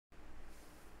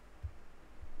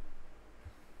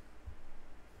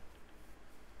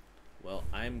Well,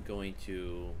 I'm going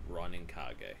to run in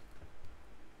Kage.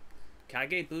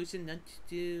 Kage boosted not to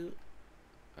do.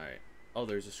 Alright. Oh,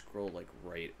 there's a scroll like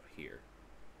right here.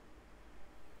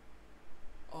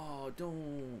 Oh,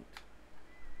 don't.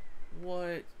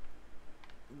 What?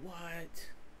 What?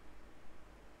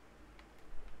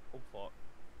 Oh fuck.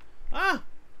 Ah!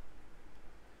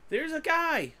 There's a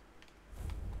guy!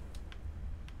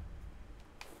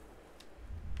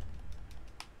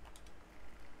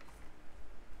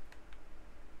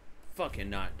 Fucking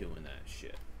not doing that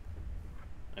shit.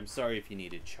 I'm sorry if you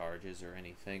needed charges or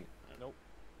anything. Nope.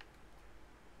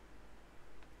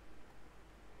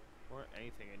 Or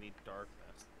anything, I need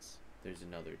darkness. There's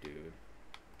another dude.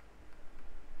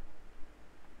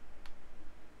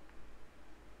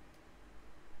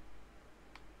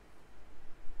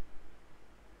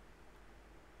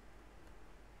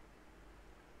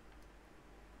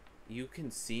 You can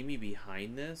see me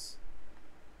behind this?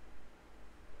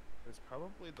 It's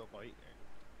probably the lightning.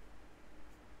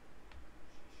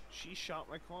 She shot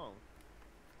my clone.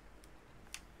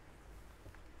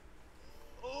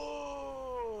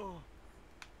 Oh!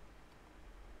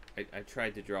 I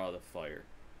tried to draw the fire.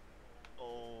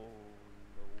 Oh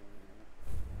no.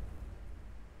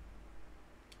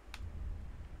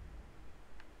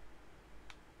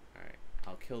 Alright,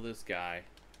 I'll kill this guy.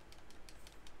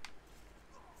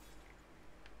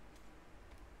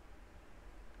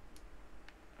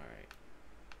 Alright.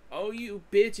 Oh, you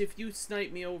bitch, if you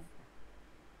snipe me over...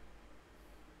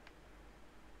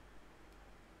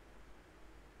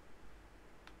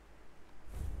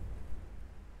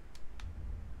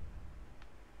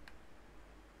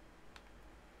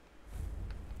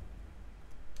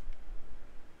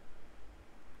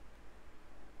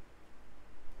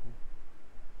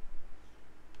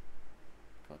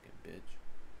 Fucking bitch.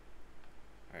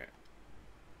 Alright.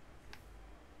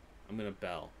 I'm gonna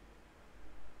bell.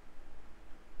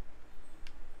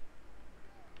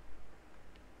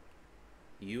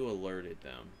 You alerted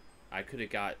them. I could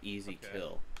have got easy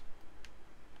kill.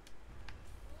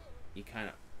 You kind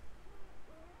of...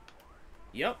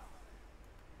 Yep.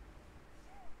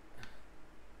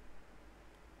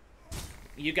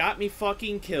 You got me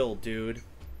fucking killed, dude.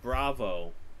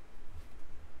 Bravo.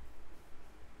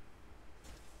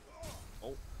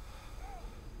 Oh.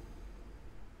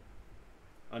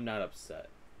 I'm not upset.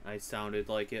 I sounded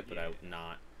like it, but I'm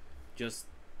not. Just...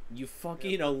 You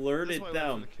fucking alerted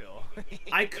them.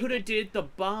 I could have did the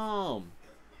bomb.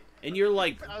 And you're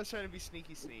like... I was trying to be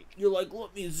sneaky sneak. You're like,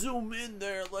 let me zoom in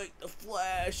there like the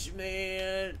Flash,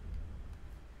 man.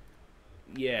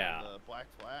 Yeah. The Black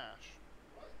Flash.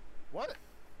 What?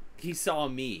 He saw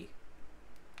me.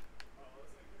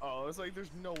 Oh, it's like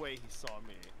there's no way he saw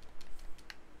me.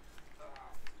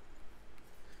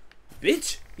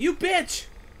 Bitch! You bitch!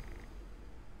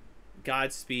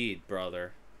 Godspeed,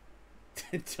 brother.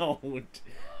 Don't.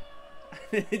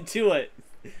 Do it.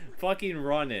 Fucking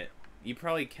run it. You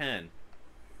probably can.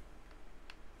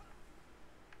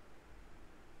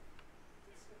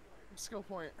 Skill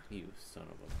point. You son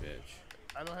of a bitch.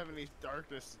 I don't have any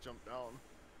darkness to jump down.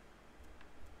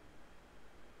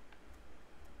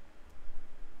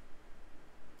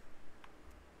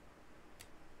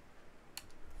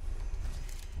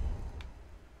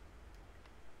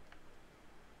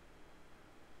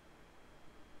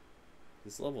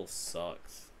 This level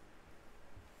sucks.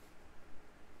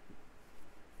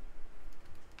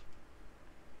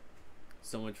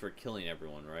 So much for killing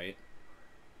everyone, right?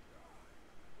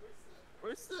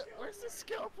 Where's the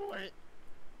skill point?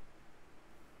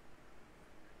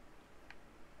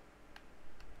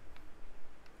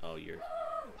 Oh, you're...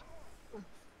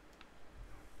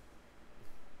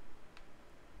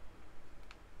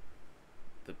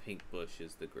 The pink bush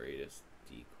is the greatest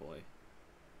decoy.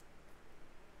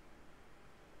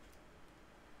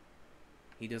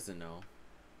 He doesn't know.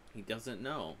 He doesn't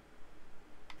know.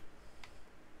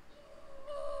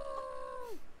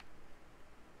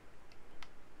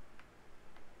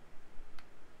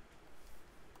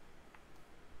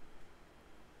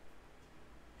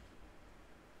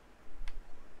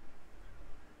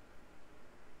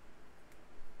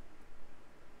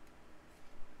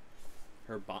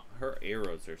 Her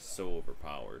arrows are so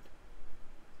overpowered.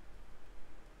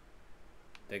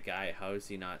 That guy, how is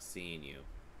he not seeing you?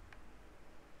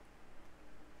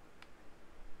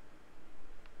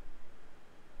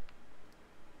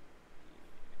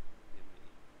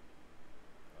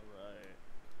 Alright.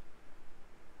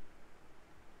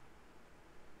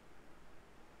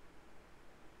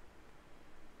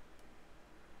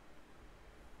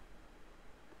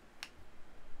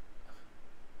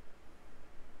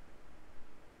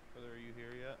 Are you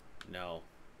here yet? No.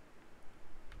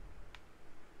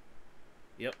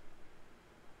 Yep.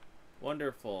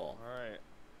 Wonderful. Alright.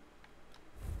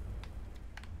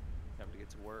 Time to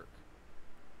get to work.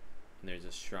 And there's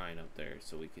a shrine up there,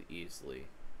 so we could easily...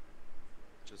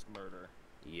 Just murder.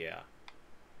 Yeah.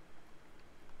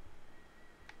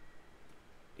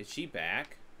 Is she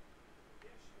back?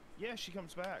 Yeah, she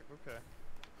comes back. Okay.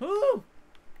 Whoo!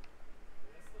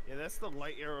 Yeah, that's the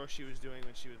light arrow she was doing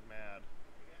when she was mad.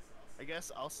 I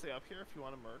guess I'll stay up here if you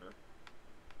want to murder.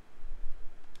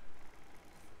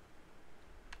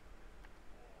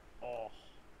 Oh.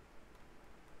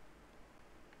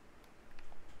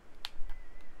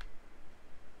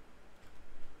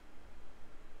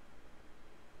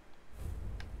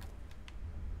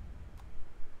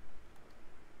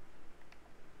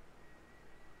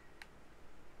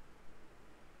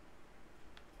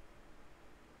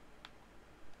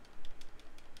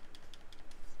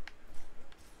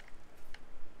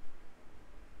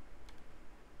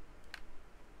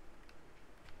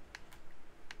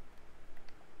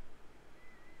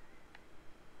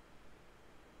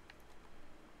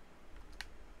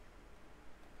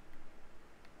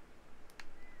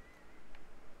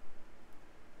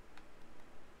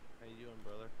 How you doing,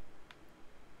 brother?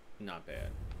 Not bad.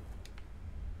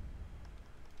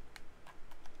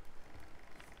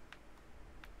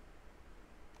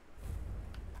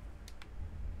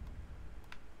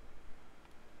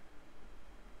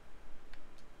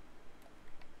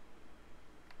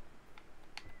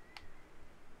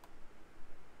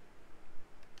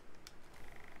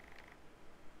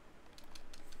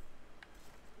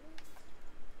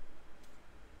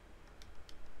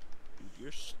 Dude,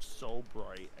 you're so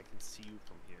bright. I can see you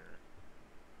from here.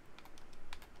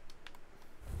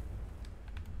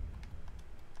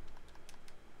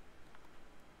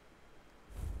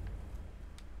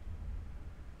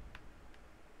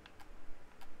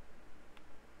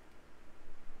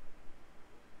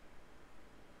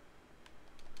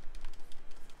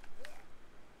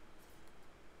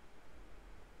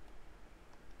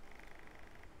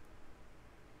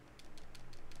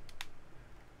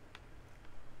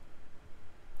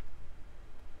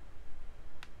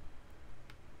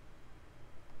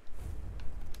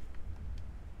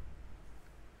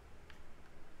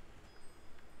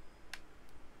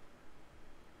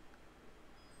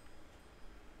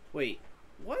 Wait,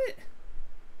 what?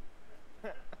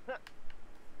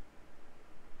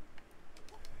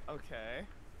 Okay.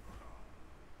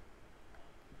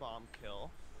 Bomb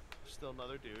kill. Still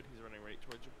another dude. He's running right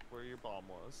towards where your bomb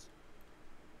was.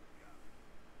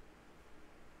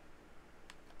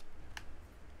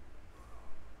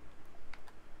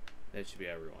 That should be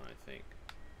everyone, I think.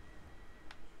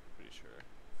 Pretty sure.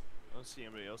 I don't see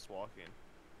anybody else walking.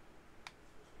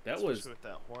 That Especially was... with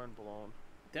that horn blown.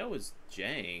 That was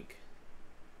jank.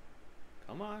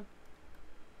 Come on.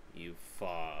 You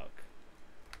fuck.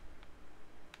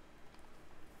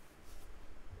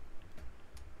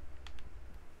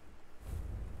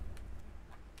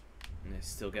 And I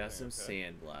still got some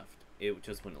sand left. It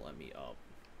just wouldn't let me up.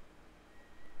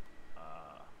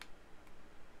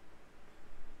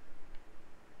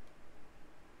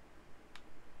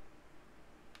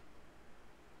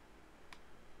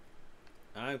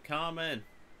 I'm coming.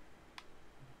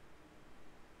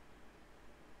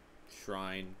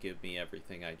 Shrine, give me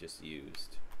everything I just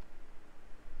used.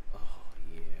 Oh,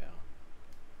 yeah.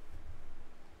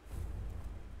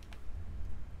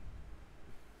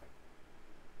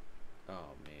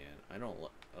 Oh, man. I don't...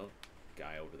 Oh,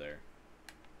 guy over there.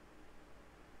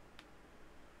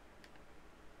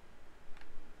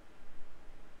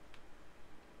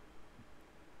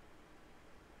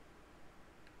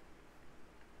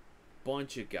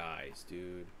 Bunch of guys,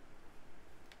 dude.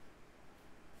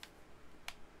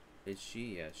 Is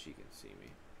she? Yeah, she can see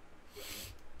me.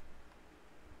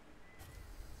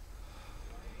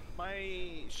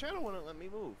 My shadow wouldn't let me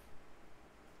move.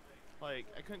 Like,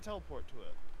 I couldn't teleport to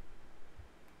it.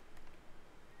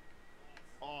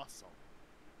 Awesome.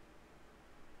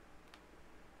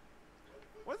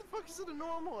 Why the fuck is it a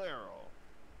normal arrow?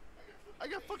 I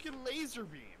got fucking laser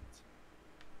beamed.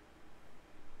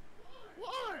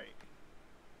 Why?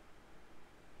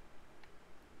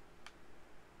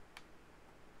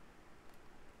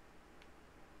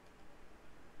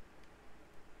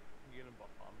 You gonna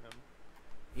bomb him?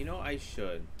 You know, I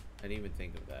should. I didn't even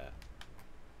think of that.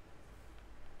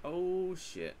 Oh,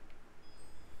 shit.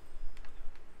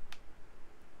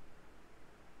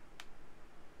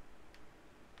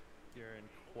 You're in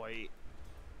quite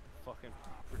fucking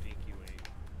predicament.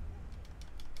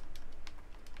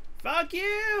 Fuck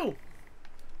you!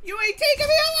 You ain't taking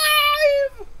me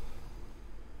alive!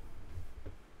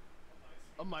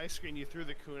 On my screen, you threw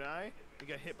the kunai. You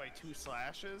got hit by 2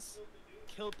 slashes.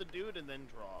 killed the dude and then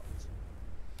dropped.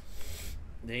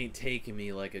 They ain't taking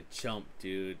me like a chump,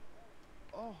 dude.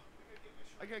 Oh,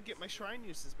 I gotta get my shrine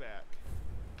uses back.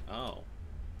 Oh.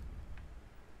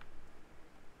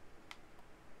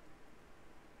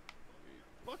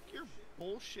 Fuck your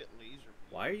bullshit laser.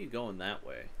 Why are you going that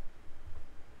way?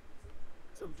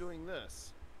 So I'm doing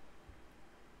this.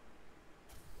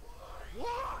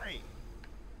 Why?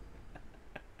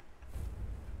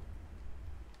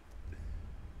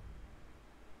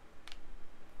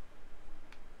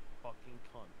 Fucking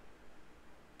cunt.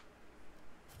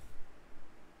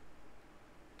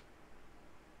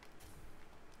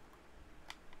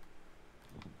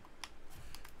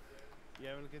 You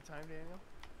having a good time, Daniel?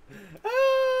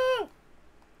 Ah!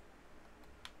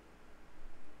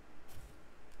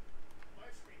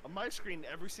 On my screen,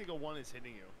 every single one is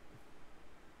hitting you.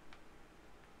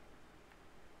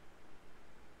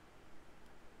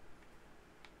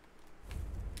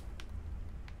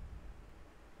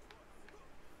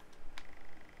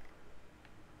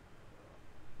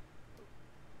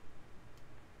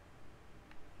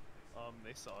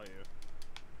 They saw you.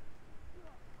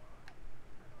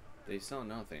 They saw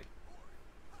nothing.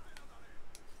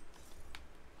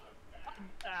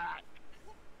 Ah.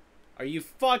 Are you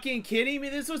fucking kidding me?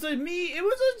 This was a me. It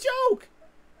was a joke.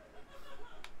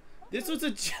 This was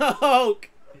a joke.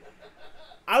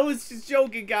 I was just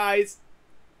joking, guys.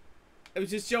 I was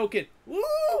just joking.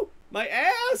 Woo! My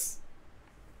ass.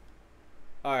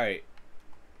 All right.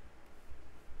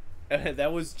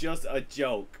 That was just a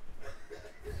joke.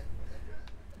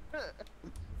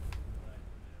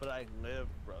 But I live,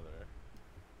 brother.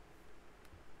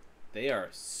 They are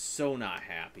so not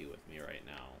happy with me right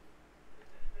now.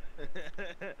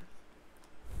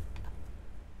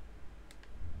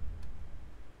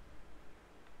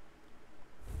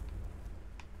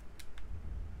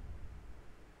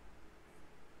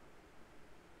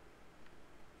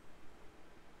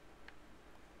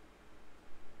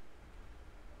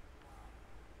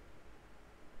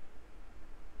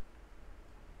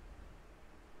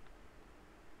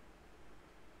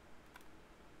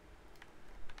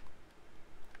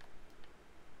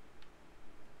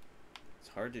 It's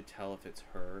hard to tell if it's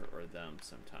her or them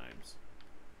sometimes.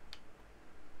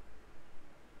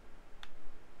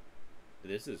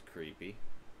 This is creepy.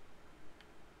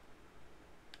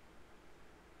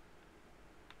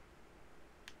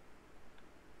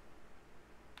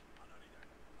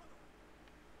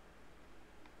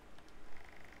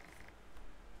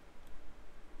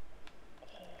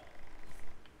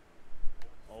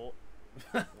 Oh.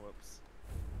 Whoops.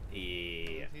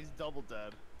 Yeah. He's double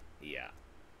dead. Yeah.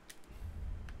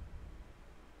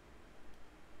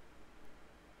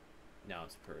 Now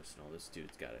it's personal. This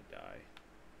dude's gotta die.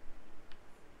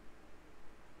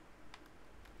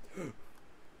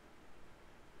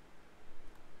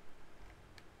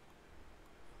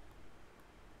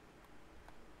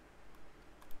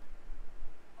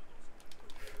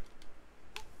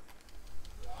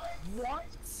 What?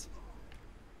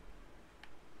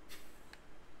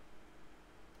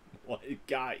 What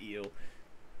got you?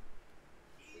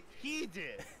 He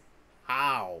did.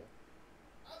 How?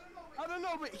 I don't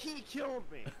know, but he killed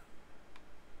me.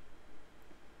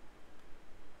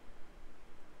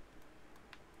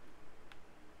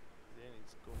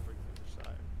 Danny's go break the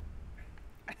other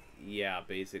side. Yeah,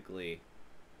 basically.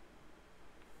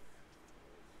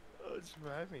 Oh, it's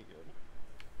driving me good.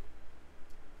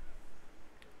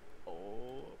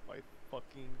 Oh my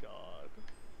fucking god.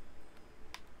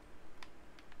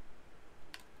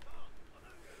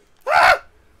 Ah!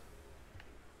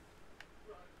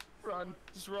 Run,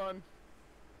 just run.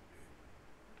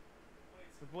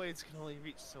 The blades can only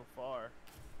reach so far.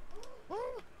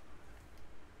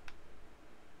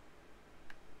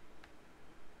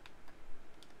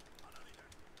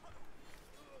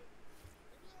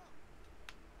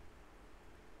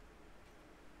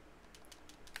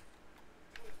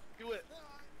 Do it.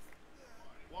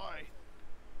 Why?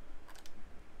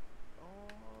 Oh,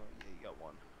 yeah, you got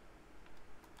one.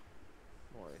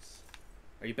 Nice.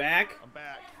 Are you back? I'm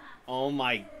back. Oh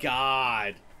my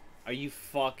god. Are you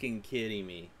fucking kidding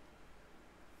me?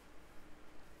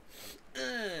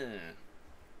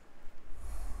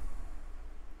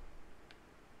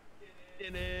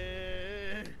 In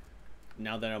it.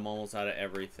 Now that I'm almost out of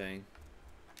everything.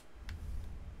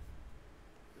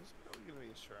 There's probably gonna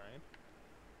be a shrine.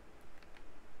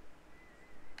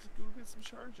 Just go get some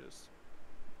charges.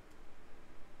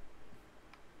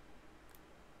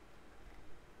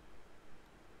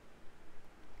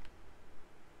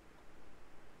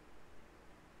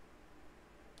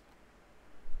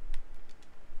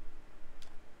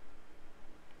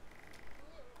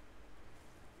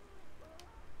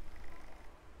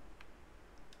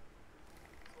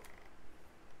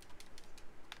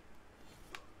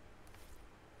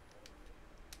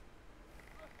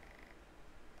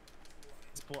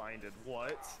 blinded.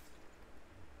 What?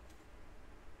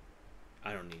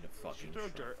 I don't need a fucking. Did you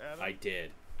throw dirt at him? I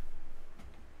did.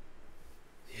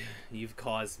 You've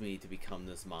caused me to become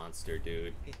this monster,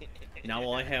 dude. Now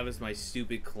all I have is my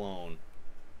stupid clone.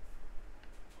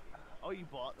 Oh, you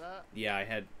bought that? Yeah, I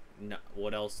had. No,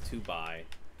 what else to buy?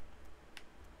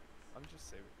 I'm just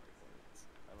saving my points.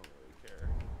 I don't really care.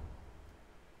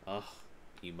 Ugh,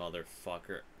 you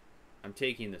motherfucker. I'm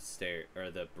taking the stair or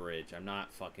the bridge. I'm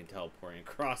not fucking teleporting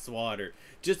across water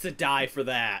just to die for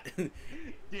that.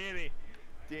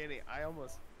 Danny, I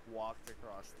almost walked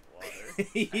across the water.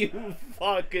 You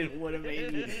fucking would have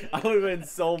made me. I would have been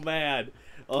so mad.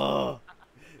 Ugh.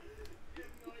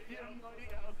 You have no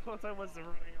idea how close I was to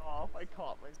running off. I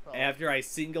caught myself. After I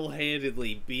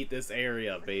single-handedly beat this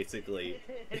area, basically.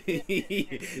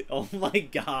 Oh my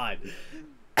god.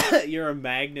 You're a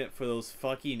magnet for those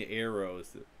fucking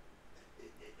arrows.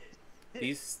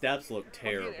 These steps look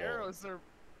terrible. Fucking arrows are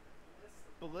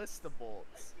ballista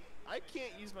bolts. I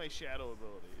can't use my shadow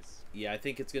abilities. Yeah, I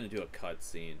think it's gonna do a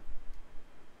cutscene.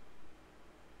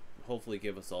 Hopefully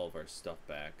give us all of our stuff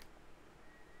back.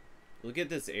 Look at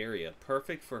this area.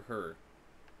 Perfect for her.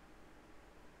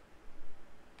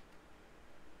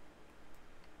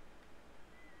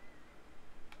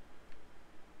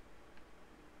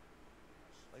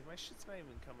 Like, my shit's not even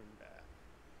coming back.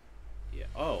 Yeah.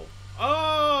 Oh.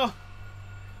 Oh!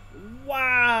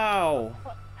 Wow!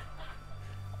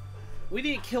 We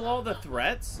didn't kill all the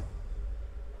threats?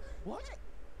 What?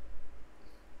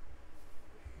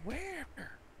 Where?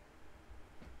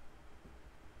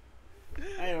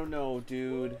 I don't know,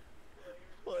 dude.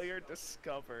 Player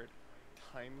discovered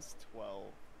times 12.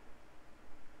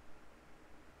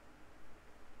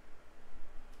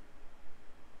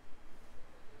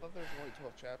 I thought there was only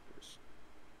 12 chapters.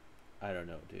 I don't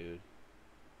know, dude.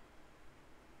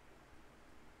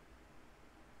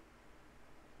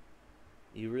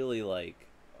 You really, like...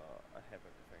 I have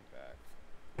everything back.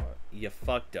 What? You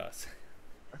fucked us.